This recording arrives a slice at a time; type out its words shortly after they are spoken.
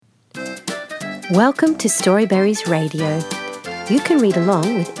Welcome to Storyberries Radio. You can read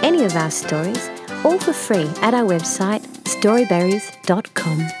along with any of our stories, all for free at our website,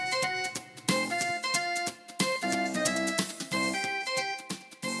 storyberries.com.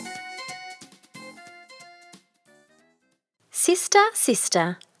 Sister,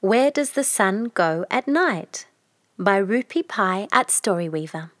 Sister, Where Does the Sun Go at Night? By Rupi Pai at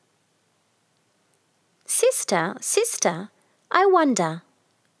Storyweaver. Sister, Sister, I wonder.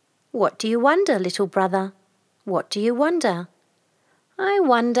 What do you wonder, little brother? What do you wonder? I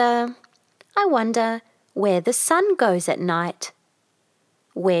wonder where the sun goes at night.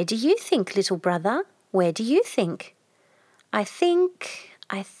 Where do you think, little brother? Where do you think? I think.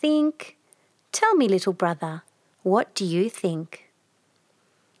 Tell me, little brother, what do you think?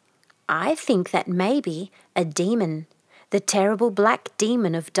 I think that maybe a demon, the terrible black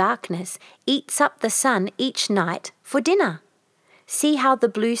demon of darkness, eats up the sun each night for dinner. See how the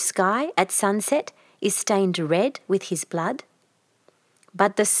blue sky at sunset is stained red with his blood?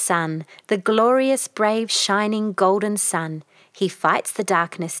 But the sun, the glorious, brave, shining, golden sun, he fights the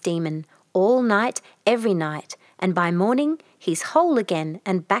darkness demon all night, every night, and by morning he's whole again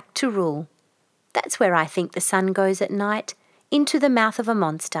and back to rule. That's where I think the sun goes at night, into the mouth of a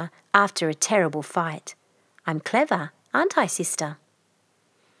monster after a terrible fight. I'm clever, aren't I, sister?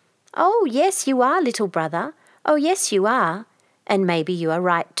 Oh, yes, you are, little brother. Oh, yes, you are. And maybe you are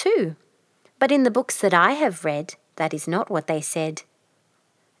right too. But in the books that I have read, that is not what they said.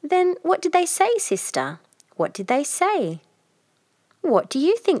 Then what did they say, sister? What did they say? What do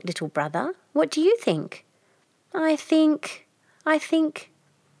you think, little brother? What do you think? I think.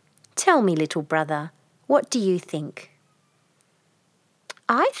 Tell me, little brother, what do you think?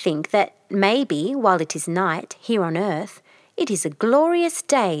 I think that maybe, while it is night here on earth, it is a glorious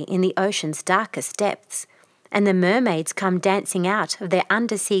day in the ocean's darkest depths, and the mermaids come dancing out of their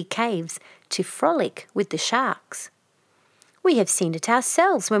undersea caves to frolic with the sharks. We have seen it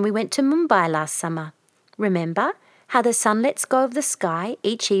ourselves when we went to Mumbai last summer. Remember how the sun lets go of the sky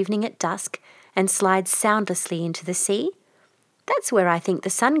each evening at dusk and slides soundlessly into the sea? That's where I think the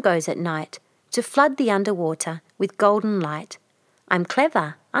sun goes at night, to flood the underwater with golden light. I'm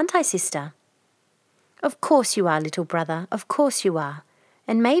clever, aren't I, sister? Of course you are, little brother, of course you are.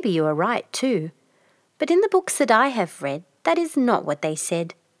 And maybe you are right too. But in the books that I have read, that is not what they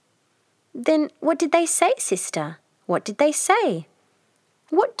said. Then what did they say, sister? What did they say?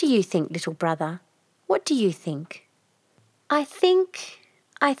 What do you think, little brother? What do you think? I think.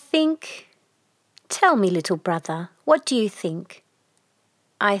 Tell me, little brother, what do you think?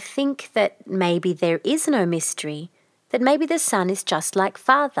 I think that maybe there is no mystery, that maybe the sun is just like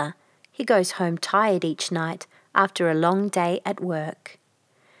father. He goes home tired each night after a long day at work.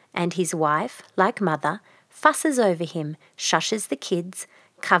 And his wife, like mother, fusses over him, shushes the kids,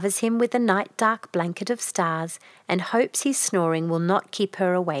 covers him with a night-dark blanket of stars, and hopes his snoring will not keep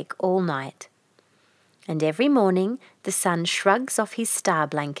her awake all night. And every morning the sun shrugs off his star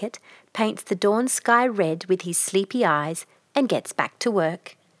blanket, paints the dawn sky red with his sleepy eyes, and gets back to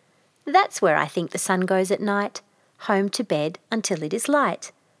work. That's where I think the sun goes at night, home to bed until it is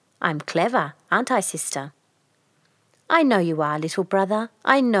light. I'm clever, aren't I, sister? I know you are, little brother,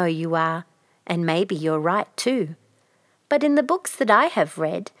 I know you are, and maybe you're right too. But in the books that I have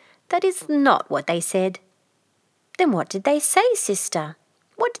read, that is not what they said. Then what did they say, sister?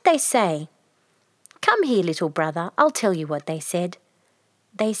 What did they say? Come here, little brother, I'll tell you what they said.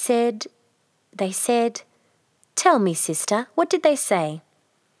 They said, tell me, sister, what did they say?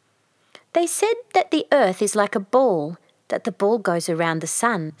 They said that the earth is like a ball, that the ball goes around the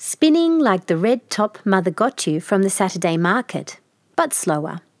sun, spinning like the red top mother got you from the Saturday market, but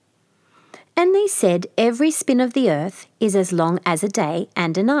slower. And they said every spin of the earth is as long as a day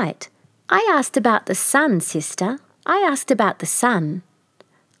and a night. I asked about the sun, sister. I asked about the sun.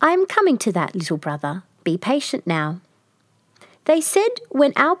 I am coming to that, little brother. Be patient now. They said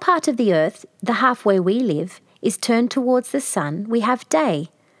when our part of the earth, the half where we live, is turned towards the sun, we have day.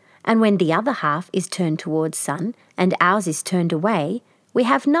 And when the other half is turned towards sun and ours is turned away, we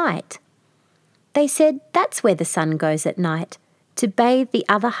have night. They said that's where the sun goes at night, to bathe the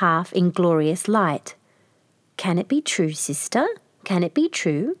other half in glorious light. Can it be true, sister? Can it be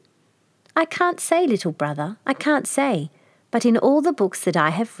true? I can't say, little brother, I can't say, but in all the books that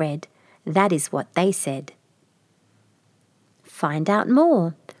I have read, that is what they said. Find out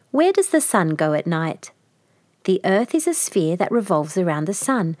more. Where does the sun go at night? The earth is a sphere that revolves around the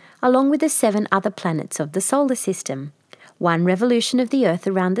sun, along with the 7 other planets of the solar system. One revolution of the earth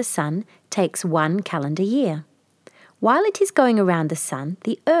around the sun takes 1 calendar year. While it is going around the sun,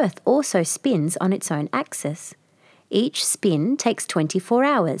 the earth also spins on its own axis. Each spin takes 24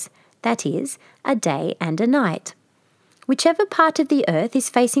 hours, that is, a day and a night. Whichever part of the earth is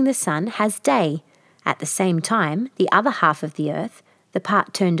facing the sun has day. At the same time, the other half of the earth, the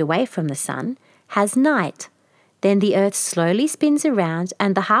part turned away from the sun, has night. Then the earth slowly spins around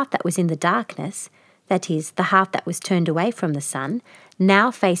and the half that was in the darkness, that is, the half that was turned away from the sun,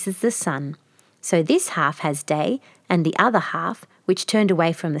 now faces the sun. So this half has day and the other half, which turned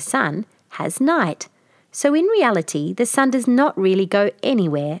away from the sun, has night. So in reality, the sun does not really go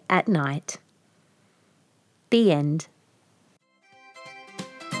anywhere at night. The end.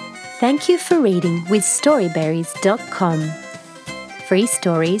 Thank you for reading with Storyberries.com. Free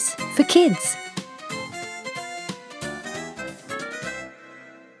stories for kids.